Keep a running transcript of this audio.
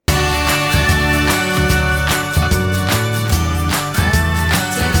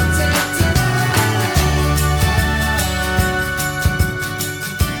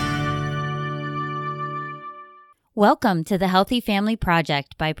Welcome to the Healthy Family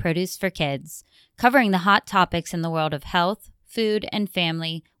Project by Produce for Kids, covering the hot topics in the world of health, food, and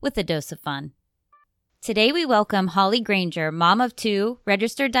family with a dose of fun. Today we welcome Holly Granger, mom of two,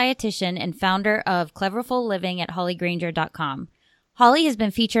 registered dietitian, and founder of Cleverful Living at hollygranger.com. Holly has been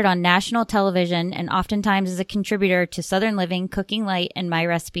featured on national television and oftentimes is a contributor to Southern Living, Cooking Light, and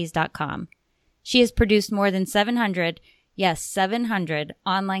myrecipes.com. She has produced more than 700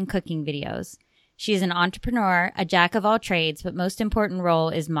 online cooking videos. She is an entrepreneur, a jack of all trades, but most important role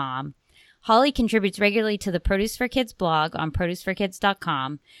is mom. Holly contributes regularly to the Produce for Kids blog on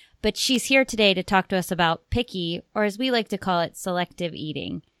produceforkids.com, but she's here today to talk to us about picky, or as we like to call it, selective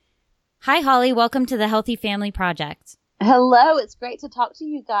eating. Hi, Holly. Welcome to the Healthy Family Project. Hello. It's great to talk to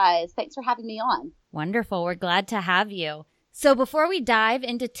you guys. Thanks for having me on. Wonderful. We're glad to have you. So before we dive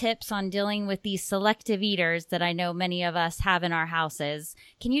into tips on dealing with these selective eaters that I know many of us have in our houses,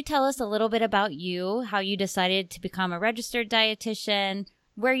 can you tell us a little bit about you, how you decided to become a registered dietitian,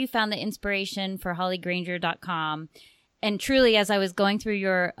 where you found the inspiration for hollygranger.com? And truly, as I was going through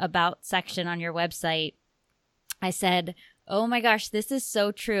your About section on your website, I said, oh my gosh, this is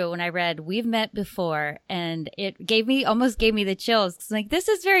so true. When I read, we've met before, and it almost gave me the chills. It's like, this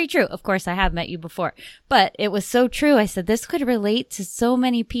is very true. Of course, I have met you before, but it was so true. I said, this could relate to so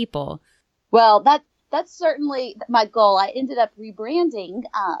many people. Well, that's certainly my goal. I ended up rebranding.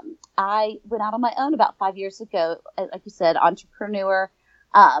 I went out on my own about 5 years ago. Like you said, entrepreneur.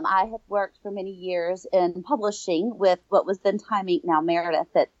 I have worked for many years in publishing with what was then Time Inc., now Meredith,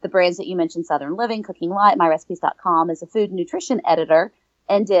 at the brands that you mentioned, Southern Living, Cooking Light, myrecipes.com, as a food and nutrition editor,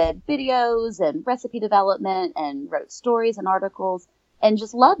 and did videos and recipe development and wrote stories and articles and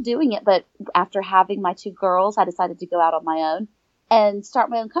just loved doing it. But after having my two girls, I decided to go out on my own and start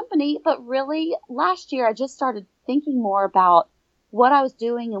my own company. But really, last year, I just started thinking more about what I was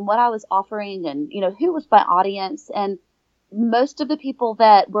doing and what I was offering and, who was my audience. And most of the people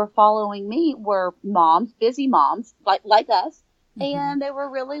that were following me were moms, busy moms like us, and they were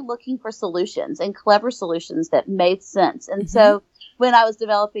really looking for solutions and clever solutions that made sense. And so when I was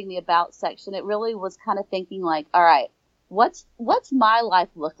developing the About section, it really was kind of thinking like, all right, what's my life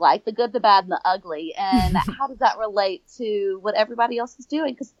look like, the good, the bad, and the ugly, and how does that relate to what everybody else is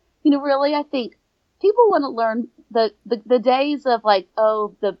doing? Because, really, I think people want to learn the days of like,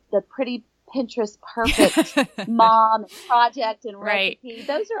 oh, the pretty Pinterest perfect mom project and recipe. Right.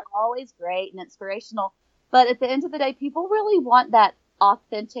 Those are always great and inspirational. But at the end of the day, people really want that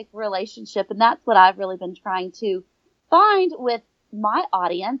authentic relationship. And that's what I've really been trying to find with my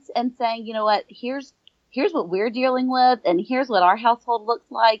audience and saying, you know what, here's what we're dealing with, and here's what our household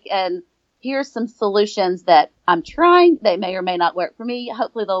looks like. And here's some solutions that I'm trying. They may or may not work for me.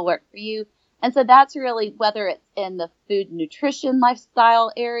 Hopefully they'll work for you. And so that's really, whether it's in the food and nutrition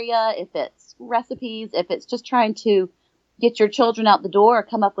lifestyle area, if it's recipes, if it's just trying to get your children out the door or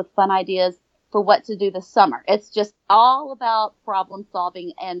come up with fun ideas for what to do this summer. It's just all about problem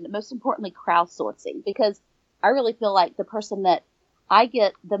solving and, most importantly, crowdsourcing, because I really feel like the person that I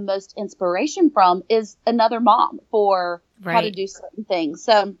get the most inspiration from is another mom for how to do certain things.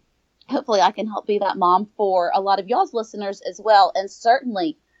 So hopefully I can help be that mom for a lot of y'all's listeners as well. And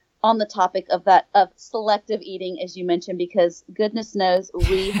certainly on the topic of selective eating, as you mentioned, because goodness knows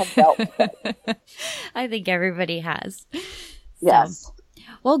we have dealt with it. I think everybody has. Yes. So,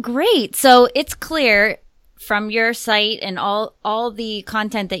 well, great. So it's clear from your site and all the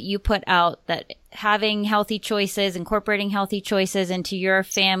content that you put out that having healthy choices, incorporating healthy choices into your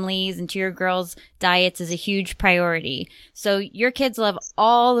families, into your girls' diets is a huge priority. So your kids love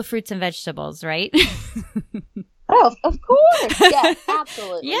all the fruits and vegetables, right? Oh, of course. Yes,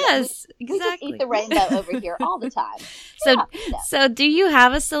 absolutely. Yes, exactly. We just eat the rainbow over here all the time. So do you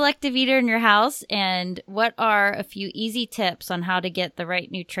have a selective eater in your house? And what are a few easy tips on how to get the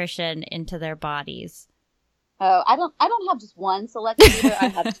right nutrition into their bodies? Oh, I don't have just one selective eater. I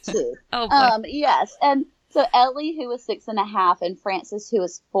have two. Yes. And so Ellie, who is 6.5, and Francis, who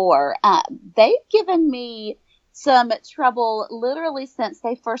is 4, they've given me some trouble literally since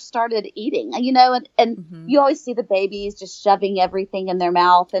they first started eating, and you always see the babies just shoving everything in their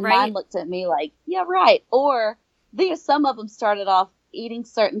mouth, and mine looked at me like, yeah, right. Or some of them started off eating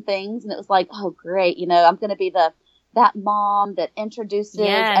certain things, and it was like, oh, great, I'm going to be that mom that introduces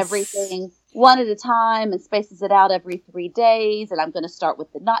everything one at a time and spaces it out every 3 days, and I'm going to start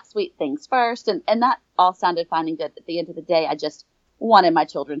with the not sweet things first, and that all sounded fine and good. At the end of the day, I just wanted my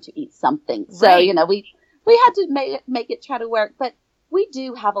children to eat something. So, we had to make it try to work, but we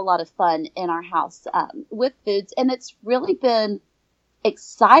do have a lot of fun in our house with foods, and it's really been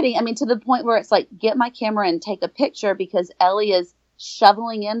exciting. I mean, to the point where it's like, get my camera and take a picture, because Ellie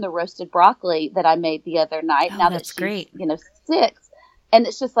shoveling in the roasted broccoli that I made the other night. Oh, now that that's she's, great. 6, and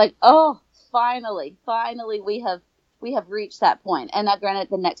it's just like, oh, finally, we have reached that point. And now, granted,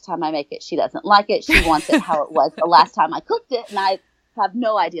 the next time I make it, she doesn't like it. She wants it how it was the last time I cooked it, and I have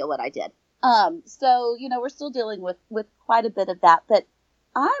no idea what I did. So, we're still dealing with quite a bit of that, but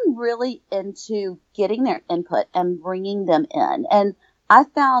I'm really into getting their input and bringing them in. And I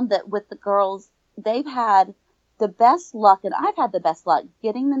found that with the girls, they've had the best luck, and I've had the best luck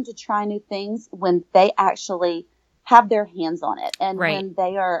getting them to try new things when they actually have their hands on it. And when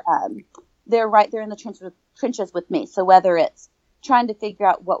they are, they're right there in the trenches with me. So whether it's trying to figure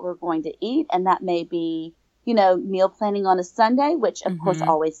out what we're going to eat, and that may be, meal planning on a Sunday, which of course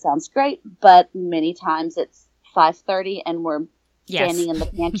always sounds great, but many times it's 5:30 and we're standing in the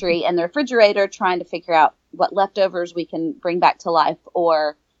pantry and the refrigerator trying to figure out what leftovers we can bring back to life,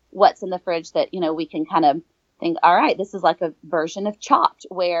 or what's in the fridge that, we can kind of think, all right, this is like a version of Chopped,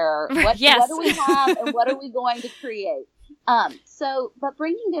 where what do we have and what are we going to create? But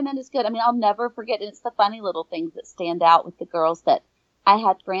bringing them in is good. I mean, I'll never forget, and it's the funny little things that stand out with the girls, that I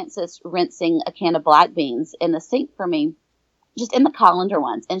had Frances rinsing a can of black beans in the sink for me, just in the colander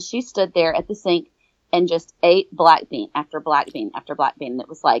ones. And she stood there at the sink and just ate black bean after black bean after black bean. And it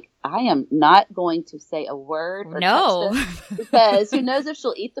was like, I am not going to say a word or touch this, because who knows if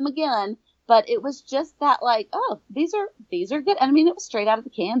she'll eat them again. But it was just that, like, oh, these are good. And I mean, it was straight out of the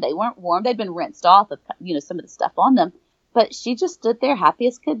can. They weren't warm. They'd been rinsed off of, some of the stuff on them. But she just stood there happy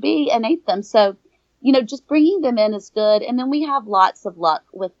as could be and ate them. So, just bringing them in is good. And then we have lots of luck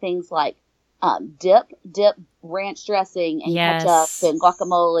with things like dip, ranch dressing, and ketchup and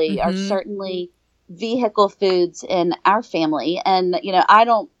guacamole are certainly vehicle foods in our family. And, I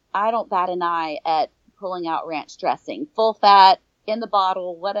don't bat an eye at pulling out ranch dressing, full fat, in the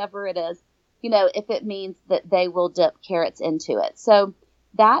bottle, whatever it is, if it means that they will dip carrots into it. So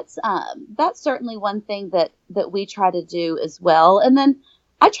that's certainly one thing that we try to do as well. And then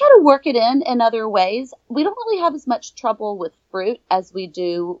I try to work it in other ways. We don't really have as much trouble with fruit as we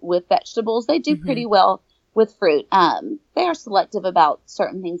do with vegetables. They do pretty well with fruit. They are selective about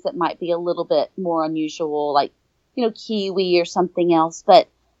certain things that might be a little bit more unusual, like, kiwi or something else. But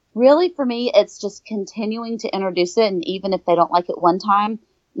really, for me, it's just continuing to introduce it. And even if they don't like it one time,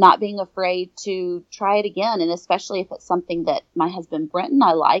 not being afraid to try it again. And especially if it's something that my husband Brent and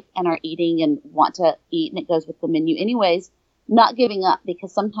I like and are eating and want to eat, and it goes with the menu anyways, not giving up,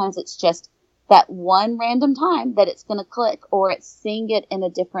 because sometimes it's just that one random time that it's going to click, or it's seeing it in a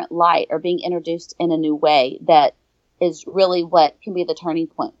different light or being introduced in a new way that is really what can be the turning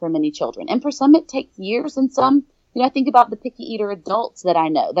point for many children. And for some, it takes years, and some, I think about the picky eater adults that I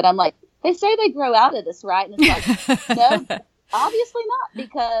know that I'm like, they say they grow out of this, right? And it's like, no, obviously not,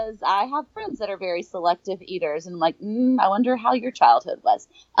 because I have friends that are very selective eaters, and I'm like, I wonder how your childhood was,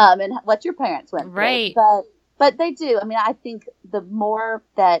 and what your parents went through. But they do. I mean, I think the more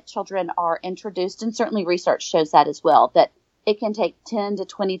that children are introduced, and certainly research shows that as well, that it can take 10 to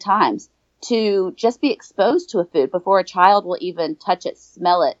 20 times to just be exposed to a food before a child will even touch it,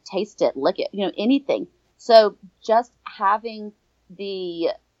 smell it, taste it, lick it, anything. So just having the,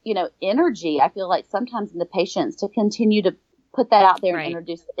 energy, I feel like sometimes in the patients to continue to put that out there and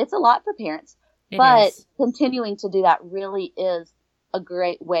introduce it. It's a lot for parents, but continuing to do that really is a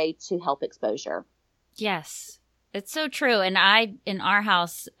great way to help exposure. Yes, it's so true. And in our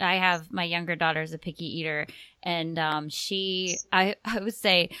house, I have my younger daughter's a picky eater, and I would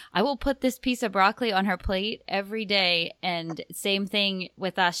say I will put this piece of broccoli on her plate every day. And same thing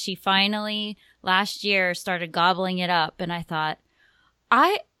with us. She finally last year started gobbling it up, and I thought,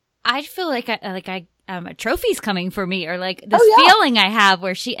 I feel like a trophy's coming for me, or like this feeling I have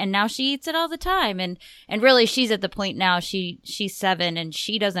and now she eats it all the time. And really she's at the point now, she's 7 and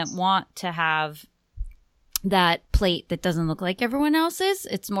she doesn't want to have that plate that doesn't look like everyone else's.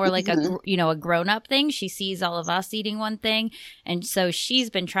 It's more like a grown-up thing. She sees all of us eating one thing, and so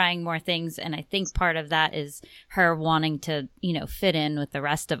she's been trying more things, and I think part of that is her wanting to fit in with the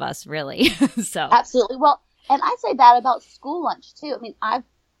rest of us, really. So absolutely. Well, and I say that about school lunch too. I mean,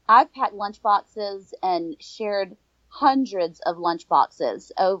 I've packed lunch boxes and shared hundreds of lunch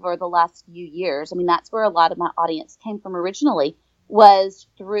boxes over the last few years. I mean, that's where a lot of my audience came from originally, was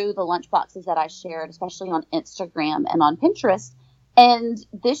through the lunch boxes that I shared, especially on Instagram and on Pinterest. And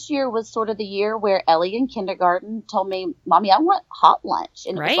this year was sort of the year where Ellie in kindergarten told me, Mommy, I want hot lunch.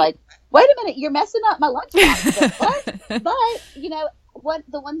 And it was like, wait a minute, you're messing up my lunch box. But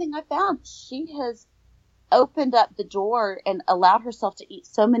the one thing I found, she has opened up the door and allowed herself to eat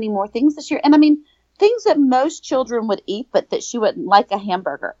so many more things this year. And I mean, things that most children would eat, but that she wouldn't, like a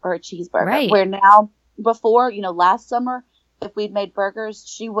hamburger or a cheeseburger. Where now, before, last summer, if we'd made burgers,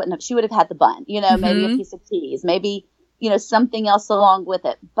 she would have had the bun, maybe a piece of cheese, maybe, something else along with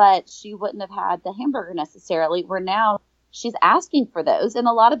it, but she wouldn't have had the hamburger necessarily, where now she's asking for those. And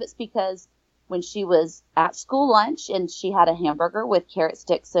a lot of it's because when she was at school lunch and she had a hamburger with carrot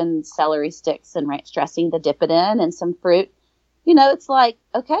sticks and celery sticks and ranch dressing to dip it in and some fruit, it's like,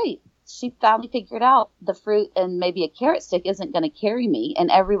 okay, she finally figured out the fruit and maybe a carrot stick isn't going to carry me.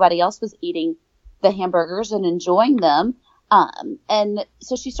 And everybody else was eating the hamburgers and enjoying them. And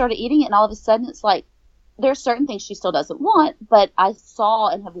so she started eating it, and all of a sudden it's like, there's certain things she still doesn't want, but I saw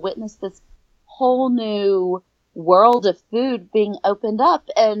and have witnessed this whole new world of food being opened up.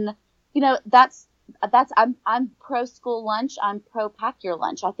 And, I'm pro school lunch. I'm pro pack your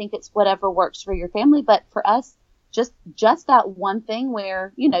lunch. I think it's whatever works for your family. But for us, just that one thing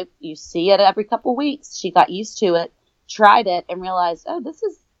where, you see it every couple weeks. She got used to it, tried it, and realized, oh, this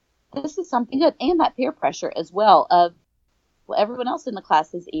is something good. And that peer pressure as well of, well, everyone else in the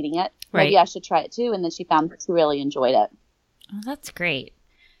class is eating it. Right. Maybe I should try it too. And then she found that she really enjoyed it. Oh, that's great.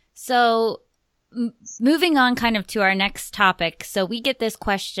 So moving on kind of to our next topic. So we get this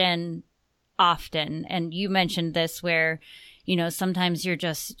question often, and you mentioned this where, sometimes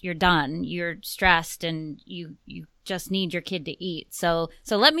you're done, you're stressed, and you just need your kid to eat. So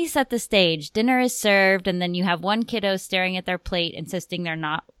let me set the stage. Dinner is served, and then you have one kiddo staring at their plate, insisting they're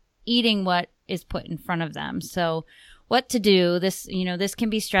not eating what is put in front of them. So what to do? This can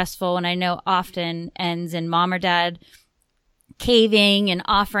be stressful, and I know often ends in mom or dad caving and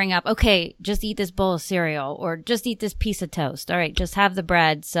offering up, okay, just eat this bowl of cereal or just eat this piece of toast. All right, just have the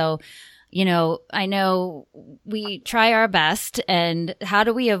bread. So, I know we try our best, and how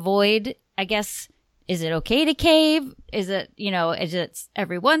do we avoid, I guess, is it okay to cave? Is it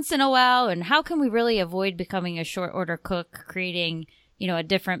every once in a while? And how can we really avoid becoming a short order cook, creating, a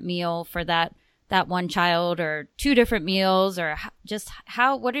different meal for that one child, or two different meals, or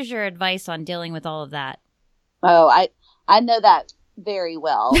what is your advice on dealing with all of that? Oh, I know that very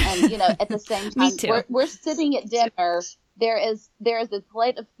well. And, at the same time, we're sitting at dinner. There is a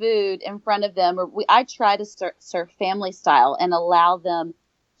plate of food in front of them. I try to serve family style and allow them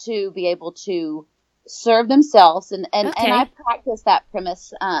to be able to serve themselves. And I practice that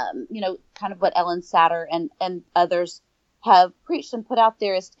premise, kind of what Ellen Satter and others have preached and put out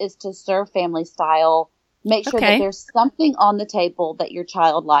there is to serve family style. Make sure that there's something on the table that your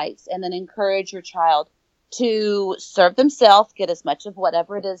child likes, and then encourage your child to serve themselves, get as much of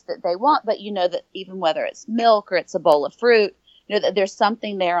whatever it is that they want. But that even whether it's milk or it's a bowl of fruit, that there's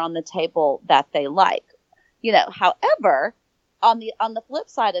something there on the table that they like. However, on the flip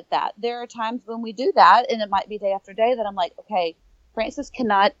side of that, there are times when we do that, and it might be day after day, that I'm like, okay, Francis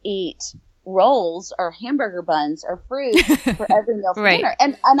cannot eat rolls or hamburger buns or fruit for every meal for dinner.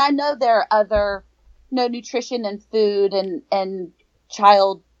 And I know there are other, nutrition and food and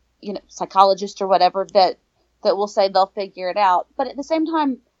child, psychologists or whatever that will say they'll figure it out. But at the same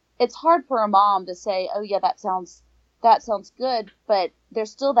time, it's hard for a mom to say, oh yeah, that sounds good. But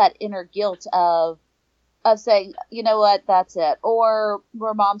there's still that inner guilt of saying, you know what, that's it. Or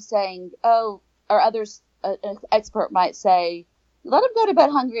where mom's saying, oh, or others, an expert might say, let them go to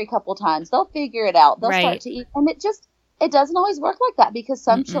bed hungry a couple times. They'll figure it out. They'll start to eat. And it doesn't always work like that, because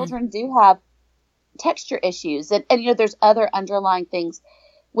some children do have texture issues. And there's other underlying things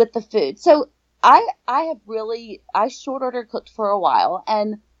with the food. So I short order cooked for a while,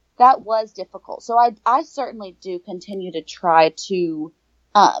 and that was difficult. So I certainly do continue to try to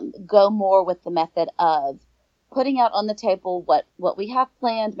go more with the method of putting out on the table what we have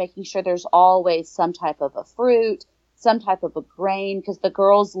planned, making sure there's always some type of a fruit, some type of a grain, because the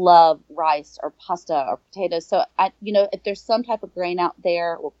girls love rice or pasta or potatoes. So if there's some type of grain out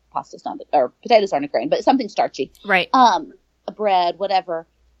there, well, pasta's not, or potatoes aren't a grain, but something starchy, right? Bread, whatever,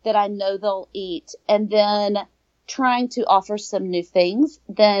 that I know they'll eat, and then trying to offer some new things.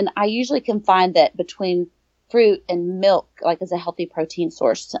 Then I usually can find that between fruit and milk, like, as a healthy protein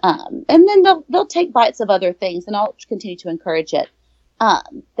source, and then they'll take bites of other things, and I'll continue to encourage it.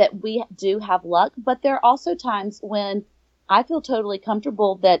 That we do have luck, but there are also times when I feel totally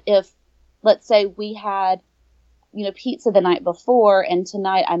comfortable that if, let's say, we had, pizza the night before, and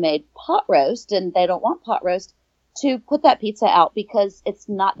tonight I made pot roast, and they don't want pot roast, to put that pizza out, because it's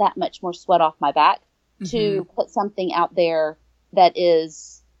not that much more sweat off my back to put something out there that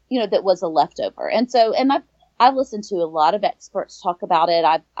is, that was a leftover. And so, and I've listened to a lot of experts talk about it.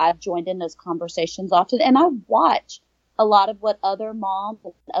 I've joined in those conversations often, and I watch a lot of what other moms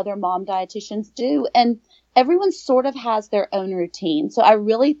and other mom dietitians do, and everyone sort of has their own routine. So I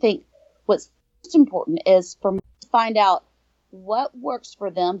really think what's most important is for me to find out what works for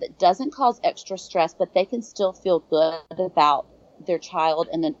them that doesn't cause extra stress, but they can still feel good about their child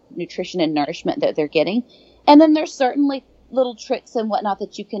and the nutrition and nourishment that they're getting. And then there's certainly little tricks and whatnot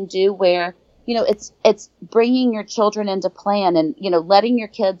that you can do where, it's bringing your children into plan and, letting your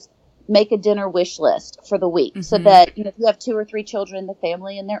kids make a dinner wish list for the week so that, if you have 2 or 3 children in the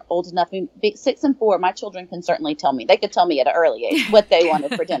family and they're old enough, 6 and 4, my children can certainly they could tell me at an early age what they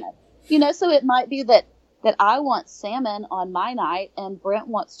wanted for dinner, so it might be that I want salmon on my night and Brent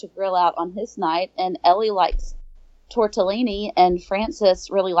wants to grill out on his night and Ellie likes tortellini and Francis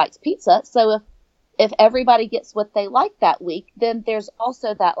really likes pizza. So if everybody gets what they like that week, then there's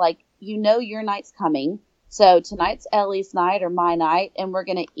also that, your night's coming. So tonight's Ellie's night or my night, and we're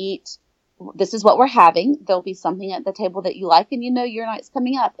going to eat. This is what we're having. There'll be something at the table that you like, and your night's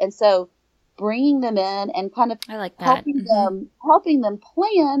coming up. And so bringing them in and kind of I like that. helping them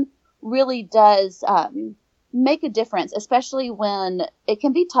plan really does make a difference, especially when it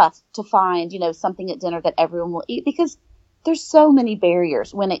can be tough to find, something at dinner that everyone will eat because there's so many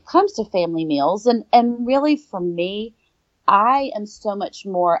barriers when it comes to family meals. And really for me, I am so much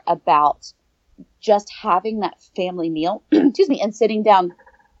more about just having that family meal, excuse me, and sitting down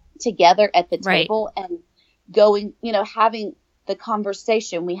together at the table and going, having the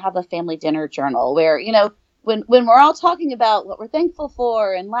conversation. We have a family dinner journal where, when we're all talking about what we're thankful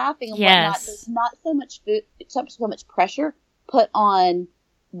for and laughing and whatnot, there's not so much food, so much pressure put on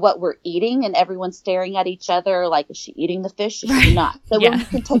what we're eating and everyone's staring at each other like, is she eating the fish? Is she not? So when you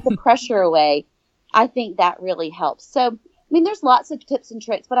can take the pressure away, I think that really helps. So, there's lots of tips and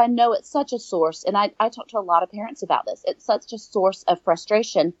tricks, but I know it's such a source. And I talk to a lot of parents about this. It's such a source of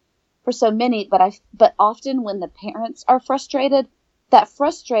frustration for so many, but often when the parents are frustrated, that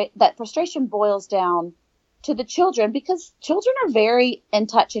frustration boils down to the children because children are very in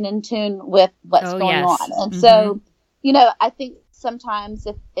touch and in tune with what's going on. And so, I think sometimes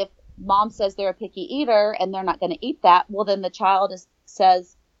if mom says they're a picky eater and they're not going to eat that, well, then the child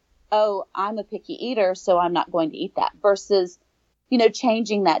says, oh, I'm a picky eater, so I'm not going to eat that versus,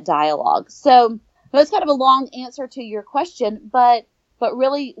 changing that dialogue. So it's kind of a long answer to your question, but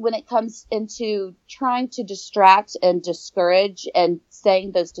really when it comes into trying to distract and discourage and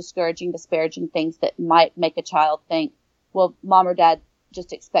saying those discouraging, disparaging things that might make a child think, well, mom or dad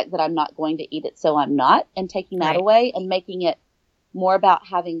just expect that I'm not going to eat it, so I'm not, and taking that away and making it more about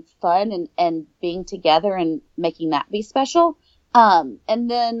having fun and being together and making that be special.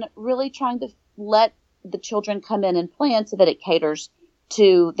 And then really trying to let the children come in and plan so that it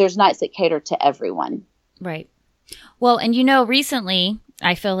there's nights that cater to everyone. Right. Well, and recently,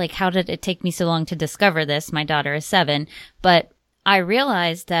 I feel like, how did it take me so long to discover this? My daughter is 7, but I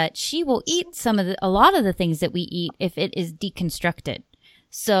realized that she will eat a lot of the things that we eat if it is deconstructed.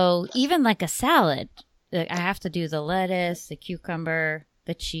 So even like a salad, I have to do the lettuce, the cucumber,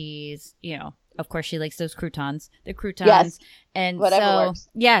 the cheese, Of course, she likes those croutons, yes, and whatever works.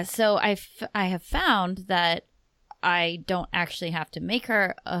 Yeah. So I have found that I don't actually have to make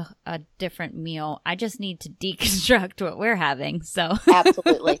her a different meal. I just need to deconstruct what we're having. So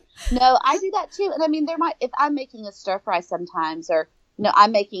absolutely, no, I do that too. And if I'm making a stir fry sometimes, or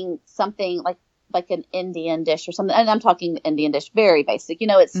I'm making something like an Indian dish or something, and I'm talking Indian dish, very basic.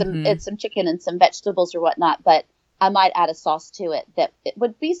 It's some chicken and some vegetables or whatnot, but I might add a sauce to it that it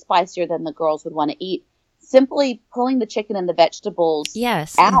would be spicier than the girls would want to eat. Simply pulling the chicken and the vegetables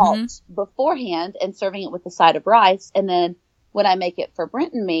out beforehand and serving it with a side of rice. And then when I make it for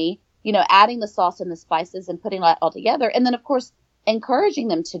Brent and me, adding the sauce and the spices and putting that all together. And then, of course, encouraging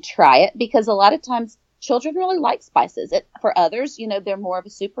them to try it because a lot of times children really like spices. For others, they're more of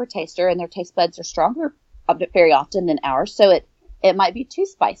a super taster and their taste buds are stronger very often than ours. So it might be too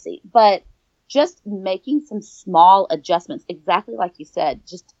spicy. But just making some small adjustments, exactly like you said,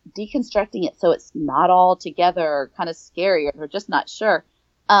 just deconstructing it so it's not all together or kind of scary or just not sure,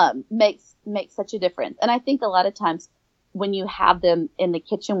 makes such a difference. And I think a lot of times when you have them in the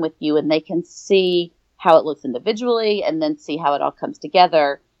kitchen with you and they can see how it looks individually and then see how it all comes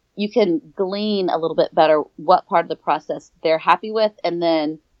together, you can glean a little bit better what part of the process they're happy with. And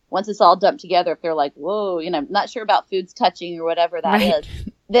then once it's all dumped together, if they're like, whoa, not sure about foods touching or whatever that is,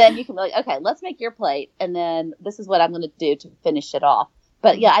 then you can be like, okay, let's make your plate. And then this is what I'm going to do to finish it off.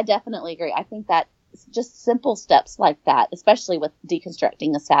 But yeah, I definitely agree. I think that just simple steps like that, especially with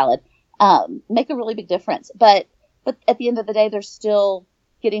deconstructing a salad, make a really big difference. But at the end of the day, they're still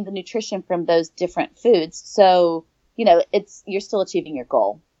getting the nutrition from those different foods. So, you're still achieving your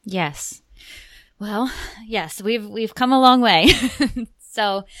goal. Yes. Well, yes, we've come a long way.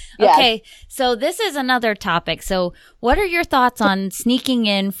 So, okay, so this is another topic. So what are your thoughts on sneaking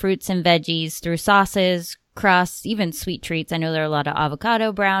in fruits and veggies through sauces, crust, even sweet treats. I know there are a lot of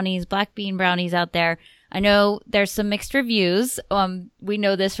avocado brownies, black bean brownies out there. I know there's some mixed reviews. We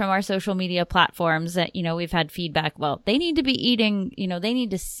know this from our social media platforms that, we've had feedback. Well, they need to be eating, they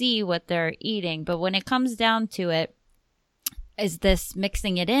need to see what they're eating. But when it comes down to it, is this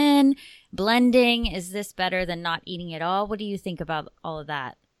mixing it in, blending? Is this better than not eating at all? What do you think about all of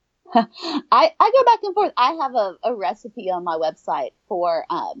that? I go back and forth. I have a recipe on my website for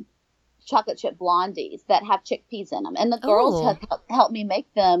chocolate chip blondies that have chickpeas in them. And the girls have helped me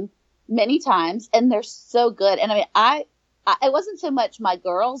make them many times, and they're so good. And I mean, it wasn't so much my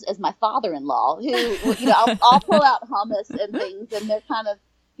girls as my father-in-law who, I'll pull out hummus and things, and they're kind of,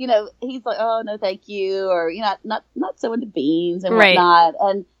 he's like, oh, no, thank you. Or, not so into beans and whatnot.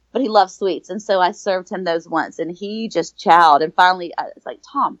 But he loves sweets. And so I served him those once, and he just chowed. And finally, it's like,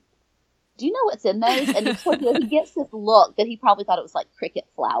 Tom, do you know what's in those? And he gets this look that he probably thought it was like cricket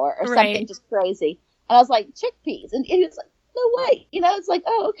flour or something just crazy. And I was like, chickpeas. And he was like, no way. It's like,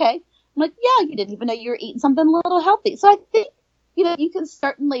 oh, okay. I'm like, yeah, you didn't even know you were eating something a little healthy. So I think, you can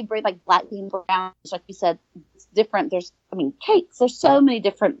certainly bring like black bean brownies, like you said, it's different. Cakes. There's so many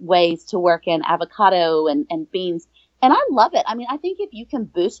different ways to work in avocado and beans. And I love it. I mean, I think if you can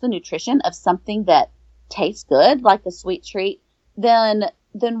boost the nutrition of something that tastes good, like a sweet treat, then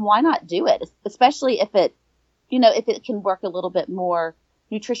why not do it? Especially if it, if it can work a little bit more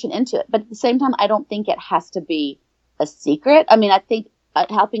nutrition into it. But at the same time, I don't think it has to be a secret. I mean, I think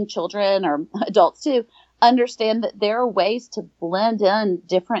helping children or adults too understand that there are ways to blend in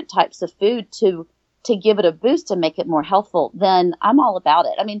different types of food to give it a boost to make it more healthful, then I'm all about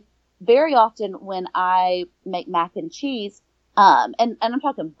it. I mean, very often when I make mac and cheese, and I'm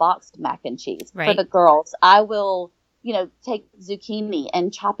talking boxed mac and cheese for the girls, I will, take zucchini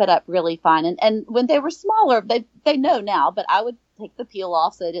and chop it up really fine. And when they were smaller, they know now, but I would take the peel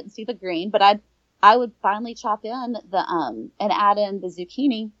off so they didn't see the green, but I would finally chop in and add in the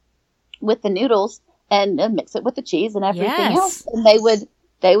zucchini with the noodles and mix it with the cheese and everything else. And they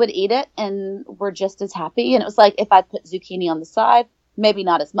would eat it and were just as happy. And it was like, if I put zucchini on the side, maybe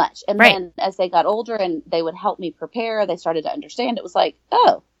not as much. And then as they got older and they would help me prepare, they started to understand. It was like,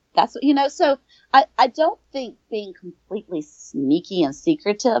 oh, that's what, so I don't think being completely sneaky and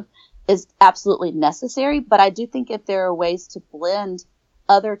secretive is absolutely necessary, but I do think if there are ways to blend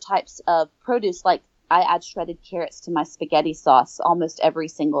other types of produce, like I add shredded carrots to my spaghetti sauce almost every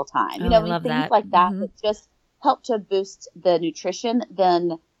single time. Things like that that just help to boost the nutrition,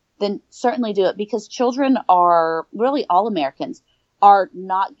 then certainly do it, because children are really, all Americans are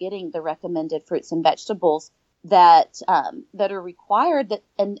not getting the recommended fruits and vegetables that are required,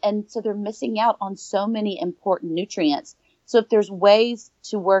 and so they're missing out on so many important nutrients. So if there's ways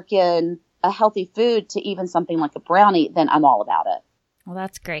to work in a healthy food to even something like a brownie, then I'm all about it. Well,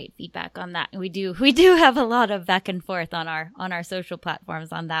 that's great feedback on that. We do have a lot of back and forth on our social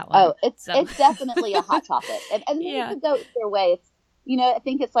platforms on that one. Oh, it's definitely a hot topic, and you can go either way. It's I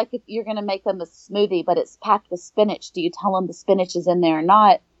think it's like if you're going to make them a smoothie, but it's packed with spinach. Do you tell them the spinach is in there or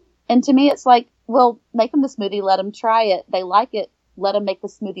not? And to me, it's like, well, make them the smoothie, let them try it. They like it. Let them make the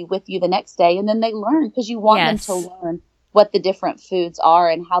smoothie with you the next day, and then they learn, because you want them to learn what the different foods are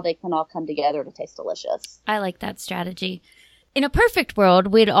and how they can all come together to taste delicious. I like that strategy. In a perfect world,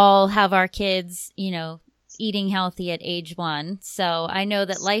 we'd all have our kids, eating healthy at age 1. So I know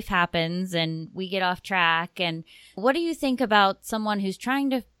that life happens and we get off track. And what do you think about someone who's trying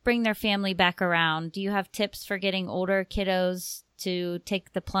to bring their family back around? Do you have tips for getting older kiddos to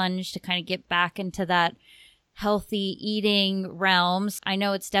take the plunge to kind of get back into that healthy eating realms? I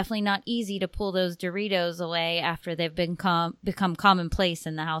know it's definitely not easy to pull those Doritos away after they've become commonplace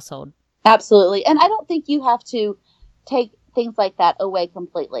in the household. Absolutely. And I don't think you have to take things like that away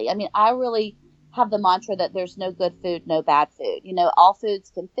completely. I mean, I really have the mantra that there's no good food, no bad food. All foods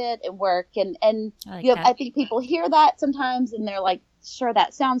can fit and work. And I think people hear that sometimes and they're like, sure,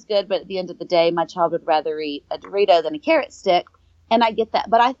 that sounds good. But at the end of the day, my child would rather eat a Dorito than a carrot stick. And I get that.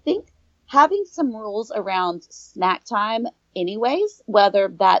 But I think having some rules around snack time anyways,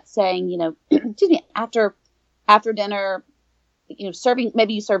 whether that's saying, excuse me, after dinner,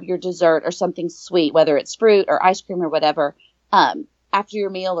 maybe you serve your dessert or something sweet, whether it's fruit or ice cream or whatever, after your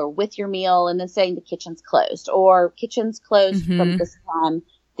meal or with your meal, and then saying the kitchen's closed or kitchen's closed from this time,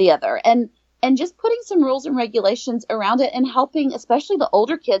 the other. And just putting some rules and regulations around it and helping, especially the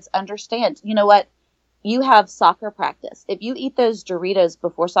older kids, understand, you know what, you have soccer practice. If you eat those Doritos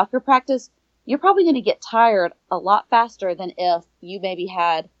before soccer practice, you're probably going to get tired a lot faster than if you maybe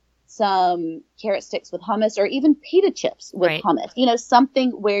had some carrot sticks with hummus or even pita chips with hummus,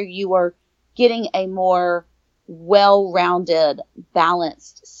 something where you are getting a more well-rounded,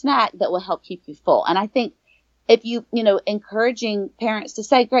 balanced snack that will help keep you full. And I think if encouraging parents to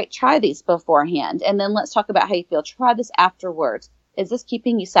say, great, try these beforehand. And then let's talk about how you feel. Try this afterwards. Is this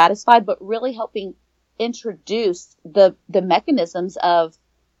keeping you satisfied? But really helping introduce the mechanisms of,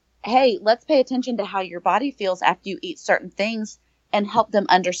 hey, let's pay attention to how your body feels after you eat certain things and help them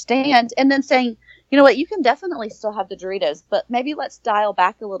understand. And then saying, you know what, you can definitely still have the Doritos, but maybe let's dial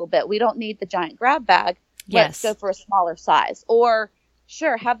back a little bit. We don't need the giant grab bag. Let's go for a smaller size. Or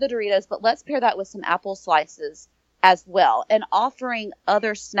sure, have the Doritos, but let's pair that with some apple slices as well, and offering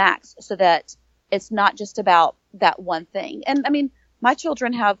other snacks so that it's not just about that one thing. And I mean, my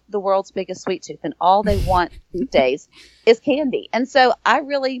children have the world's biggest sweet tooth, and all they want these days is candy. And so I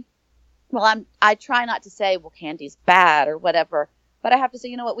try not to say, well, candy's bad or whatever, but I have to say,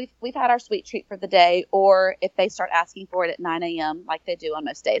 you know what, we've had our sweet treat for the day. Or if they start asking for it at 9 a.m., like they do on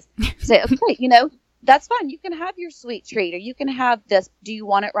most days, say, okay, that's fine. You can have your sweet treat, or you can have this. Do you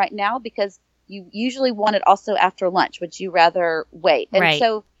want it right now? Because you usually want it also after lunch. Would you rather wait? And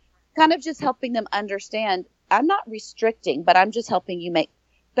so kind of just helping them understand, I'm not restricting, but I'm just helping you make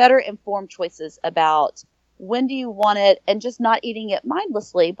better informed choices about when do you want it, and just not eating it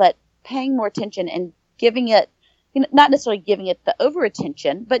mindlessly, but paying more attention and giving it, not necessarily giving it the over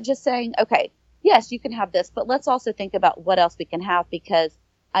attention, but just saying, okay, yes, you can have this, but let's also think about what else we can have, because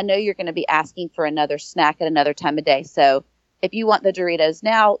I know you're going to be asking for another snack at another time of day. So if you want the Doritos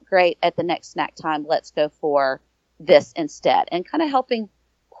now, great. At the next snack time, let's go for this instead. And kind of helping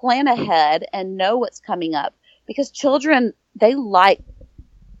plan ahead and know what's coming up, because children, they like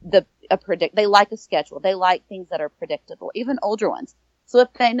they like a schedule. They like things that are predictable, even older ones. So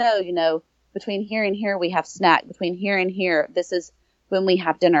if they know, between here and here, we have snack. Between here and here, this is when we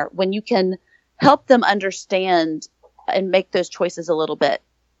have dinner. When you can help them understand and make those choices a little bit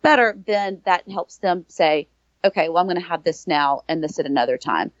better, then that helps them say, okay, well, I'm going to have this now and this at another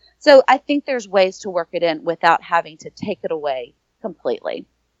time. So I think there's ways to work it in without having to take it away completely.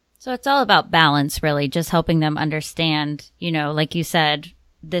 So it's all about balance, really, just helping them understand, like you said,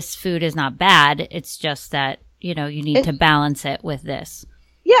 this food is not bad. It's just that, you need to balance it with this.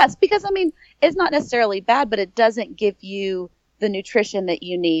 Yes, because, it's not necessarily bad, but it doesn't give you the nutrition that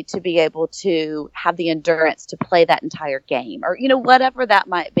you need to be able to have the endurance to play that entire game, or, whatever that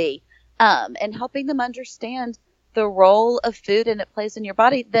might be. And helping them understand the role of food and it plays in your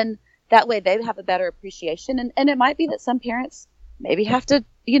body, then that way they have a better appreciation. And it might be that some parents maybe have to,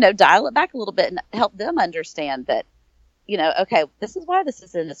 dial it back a little bit and help them understand that, okay, this is why this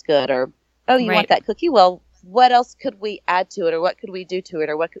isn't as good. Or, oh, you want that cookie? Well, what else could we add to it? Or what could we do to it?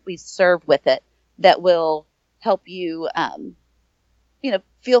 Or what could we serve with it that will help you,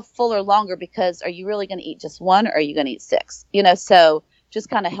 feel fuller longer? Because are you really going to eat just one, or are you going to eat 6? So just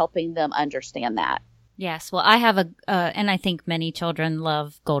kind of helping them understand that. Yes. Well, I have and I think many children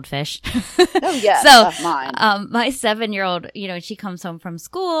love goldfish. Oh, yeah. So, mine. My 7-year-old, she comes home from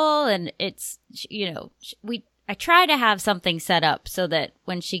school, and it's, I try to have something set up so that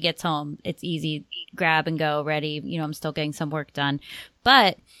when she gets home, it's easy, grab and go, ready. I'm still getting some work done.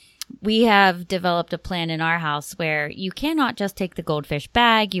 But we have developed a plan in our house where you cannot just take the goldfish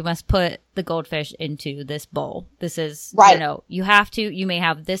bag. You must put the goldfish into this bowl. This is, you may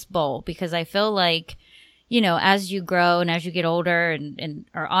have this bowl, because I feel like, as you grow and as you get older and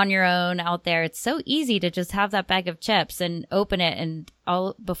are on your own out there, it's so easy to just have that bag of chips and open it, and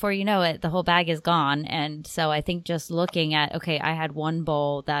all before you know it, the whole bag is gone. And so I think just looking at, okay, I had one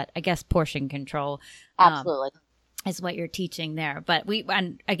bowl, that, I guess, portion control. Absolutely. Is what you're teaching there. But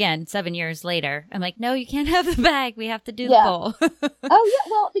and again, 7 years later, I'm like, no, you can't have the bag. We have to do the bowl. Oh yeah.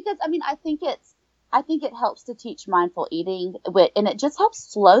 Well, because I think it helps to teach mindful eating, and it just helps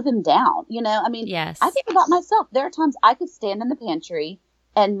slow them down. Yes. I think about myself. There are times I could stand in the pantry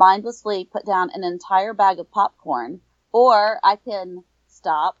and mindlessly put down an entire bag of popcorn, or I can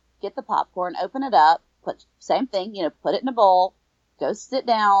stop, get the popcorn, open it up, same thing, put it in a bowl, go sit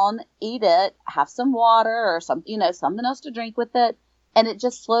down, eat it, have some water or something else to drink with it. And it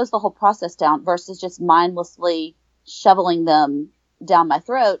just slows the whole process down versus just mindlessly shoveling them down my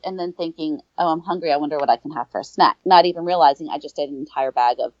throat and then thinking, oh, I'm hungry. I wonder what I can have for a snack. Not even realizing I just ate an entire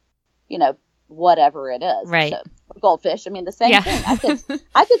bag of, whatever it is. Right. So, goldfish. The same thing.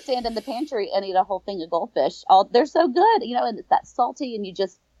 I could stand in the pantry and eat a whole thing of goldfish. They're so good, and it's that salty, and you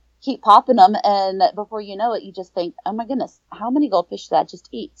just keep popping them, and before you know it, you just think, oh my goodness, how many goldfish did I just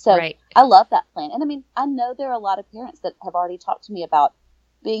eat? So I love that plan. And I know there are a lot of parents that have already talked to me about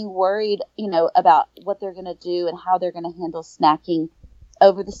being worried, about what they're going to do and how they're going to handle snacking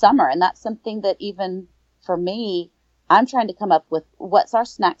over the summer. And that's something that even for me, I'm trying to come up with what's our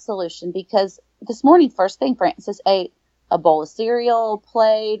snack solution, because this morning, first thing, Francis ate a bowl of cereal,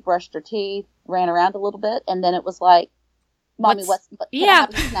 played, brushed her teeth, ran around a little bit, and then it was like, Mommy, can I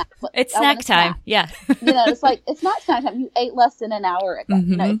have a snack? It's snack time. Yeah. It's like, it's not snack time. You ate less than an hour ago.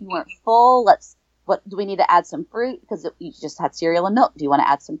 Mm-hmm. If you weren't full, what do we need to add some fruit? Because you just had cereal and milk. Do you want to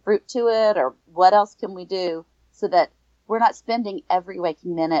add some fruit to it? Or what else can we do so that we're not spending every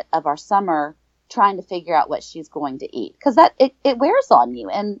waking minute of our summer trying to figure out what she's going to eat? Because it wears on you,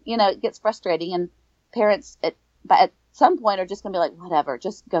 and, it gets frustrating, and parents at some point are just going to be like, whatever,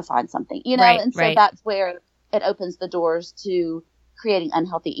 just go find something, and so that's where it opens the doors to creating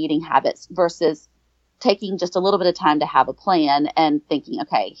unhealthy eating habits versus taking just a little bit of time to have a plan and thinking,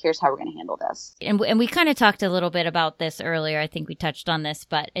 okay, here's how we're going to handle this. And we kind of talked a little bit about this earlier. I think we touched on this,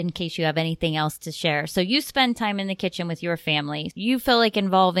 but in case you have anything else to share. So you spend time in the kitchen with your family. You feel like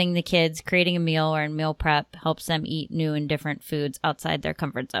involving the kids, creating a meal or in meal prep helps them eat new and different foods outside their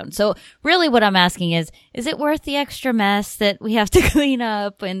comfort zone. So really what I'm asking is it worth the extra mess that we have to clean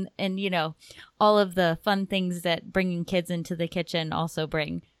up and all of the fun things that bringing kids into the kitchen also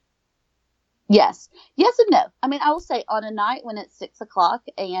bring? Yes and no. I mean, I will say on a night when it's 6:00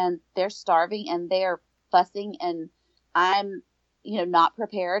 and they're starving and they're fussing and I'm, not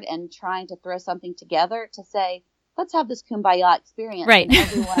prepared and trying to throw something together to say, let's have this kumbaya experience. Right. And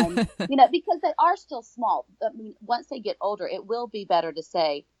everyone, because they are still small. I mean, once they get older, it will be better to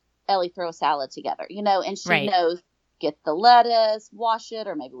say, Ellie, throw a salad together, and she knows, get the lettuce, wash it,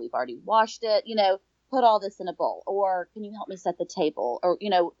 or maybe we've already washed it, put all this in a bowl, or can you help me set the table, or,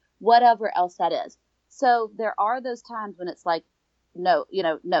 whatever else that is. So there are those times when it's like, no,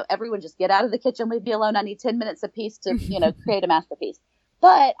 everyone just get out of the kitchen, leave me alone. I need 10 minutes apiece to, create a masterpiece.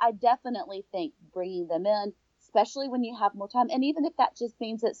 But I definitely think bringing them in, especially when you have more time, and even if that just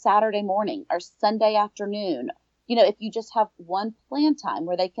means it's Saturday morning or Sunday afternoon, if you just have one plan time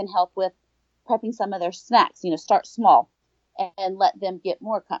where they can help with prepping some of their snacks, start small and let them get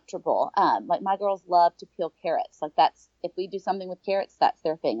more comfortable. Like my girls love to peel carrots. Like if we do something with carrots, that's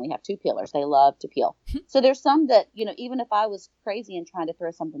their thing. We have 2 peelers. They love to peel. So there's some that, even if I was crazy and trying to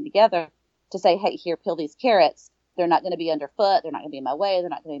throw something together to say, hey, here, peel these carrots, they're not going to be underfoot. They're not going to be in my way. They're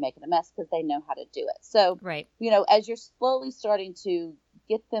not going to be making a mess because they know how to do it. So, as you're slowly starting to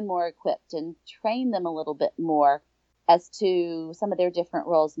get them more equipped and train them a little bit more as to some of their different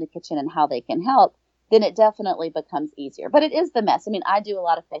roles in the kitchen and how they can help, then it definitely becomes easier. But it is the mess. I mean, I do a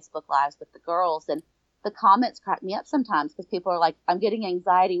lot of Facebook Lives with the girls, and the comments crack me up sometimes because people are like, I'm getting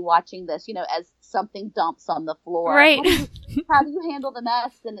anxiety watching this, as something dumps on the floor. Right. How do you handle the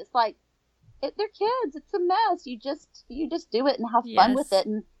mess? And it's like, they're kids. It's a mess. You just do it and have fun with it.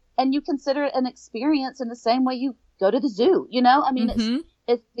 And you consider it an experience in the same way you go to the zoo, I mean,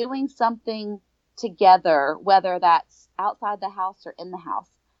 it's doing something together, whether that's outside the house or in the house.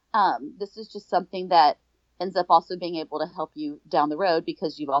 This is just something that ends up also being able to help you down the road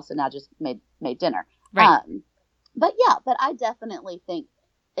because you've also now just made dinner. Right. But I definitely think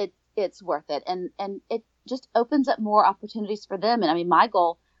it's worth it. And it just opens up more opportunities for them. And I mean, my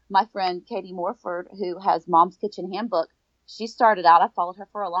goal, my friend Katie Morford, who has Mom's Kitchen Handbook, she started out, I followed her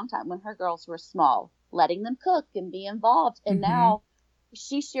for a long time when her girls were small, letting them cook and be involved. And now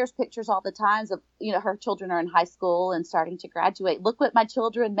she shares pictures all the times of, her children are in high school and starting to graduate. Look what my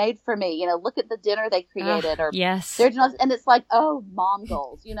children made for me. Look at the dinner they created. Yes. And it's like, oh, mom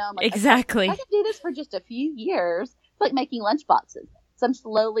goals, I'm like, exactly. I can do this for just a few years. It's like making lunch boxes. So I'm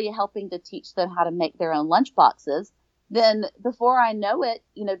slowly helping to teach them how to make their own lunch boxes. Then before I know it,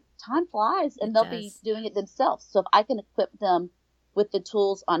 time flies and they'll be doing it themselves. So if I can equip them with the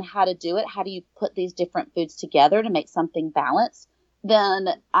tools on how to do it, how do you put these different foods together to make something balanced, then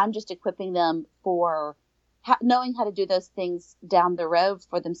I'm just equipping them for knowing how to do those things down the road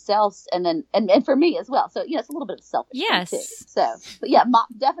for themselves and then and for me as well. So, it's a little bit of selfish. Yes. Too. So, but yeah,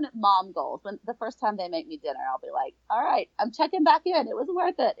 definite mom goals. When the first time they make me dinner, I'll be like, all right, I'm checking back in. It was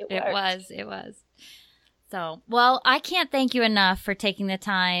worth it. It was. So, well, I can't thank you enough for taking the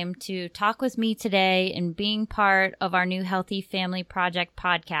time to talk with me today and being part of our new Healthy Family Project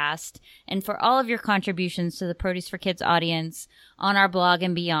podcast and for all of your contributions to the Produce for Kids audience on our blog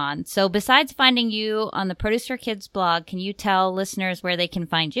and beyond. So besides finding you on the Produce for Kids blog, can you tell listeners where they can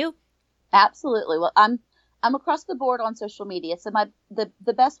find you? Absolutely. Well, I'm across the board on social media. So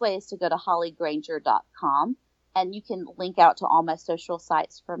the best way is to go to hollygranger.com. And you can link out to all my social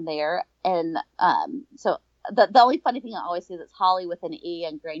sites from there. And so the only funny thing I always say is it's Holly with an E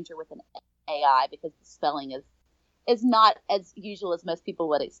and Granger with an AI because the spelling is not as usual as most people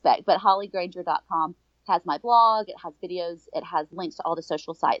would expect. But hollygranger.com has my blog. It has videos. It has links to all the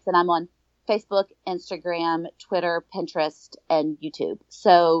social sites. And I'm on Facebook, Instagram, Twitter, Pinterest, and YouTube.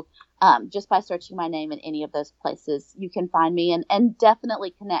 So just by searching my name in any of those places, you can find me and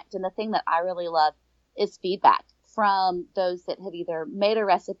definitely connect. And the thing that I really love is feedback from those that have either made a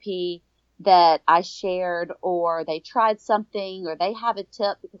recipe that I shared, or they tried something, or they have a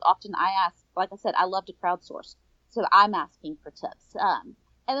tip, because often I ask, like I said, I love to crowdsource. So I'm asking for tips. And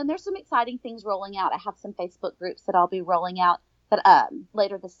then there's some exciting things rolling out. I have some Facebook groups that I'll be rolling out that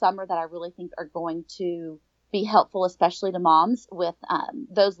later this summer that I really think are going to be helpful, especially to moms with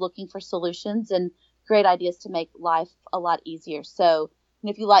those looking for solutions and great ideas to make life a lot easier. So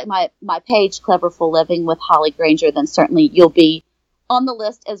if you like my page, Cleverful Living with Holly Granger, then certainly you'll be on the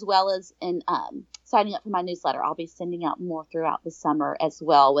list, as well as in signing up for my newsletter. I'll be sending out more throughout the summer as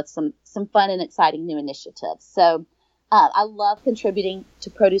well, with some fun and exciting new initiatives. So I love contributing to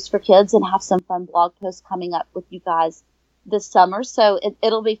Produce for Kids and have some fun blog posts coming up with you guys this summer. So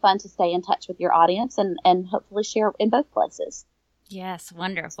it'll be fun to stay in touch with your audience and hopefully share in both places. Yes,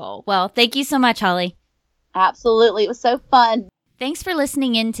 wonderful. Well, thank you so much, Holly. Absolutely. It was so fun. Thanks for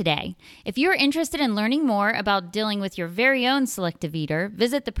listening in today. If you're interested in learning more about dealing with your very own selective eater,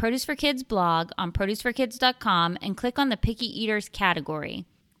 visit the Produce for Kids blog on produceforkids.com and click on the Picky Eaters category.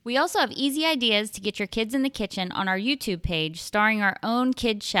 We also have easy ideas to get your kids in the kitchen on our YouTube page, starring our own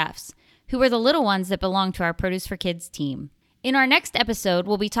kid chefs, who are the little ones that belong to our Produce for Kids team. In our next episode,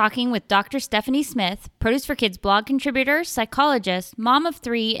 we'll be talking with Dr. Stephanie Smith, Produce for Kids blog contributor, psychologist, mom of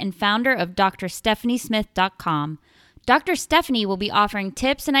 3, and founder of drstephaniesmith.com. Dr. Stephanie will be offering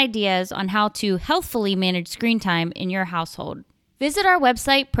tips and ideas on how to healthfully manage screen time in your household. Visit our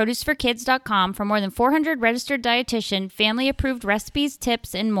website, produceforkids.com, for more than 400 registered dietitian, family-approved recipes,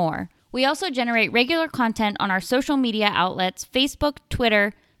 tips, and more. We also generate regular content on our social media outlets, Facebook,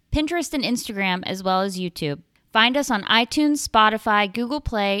 Twitter, Pinterest, and Instagram, as well as YouTube. Find us on iTunes, Spotify, Google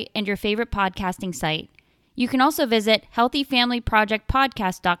Play, and your favorite podcasting site. You can also visit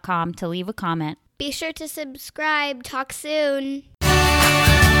healthyfamilyprojectpodcast.com to leave a comment. Be sure to subscribe. Talk soon.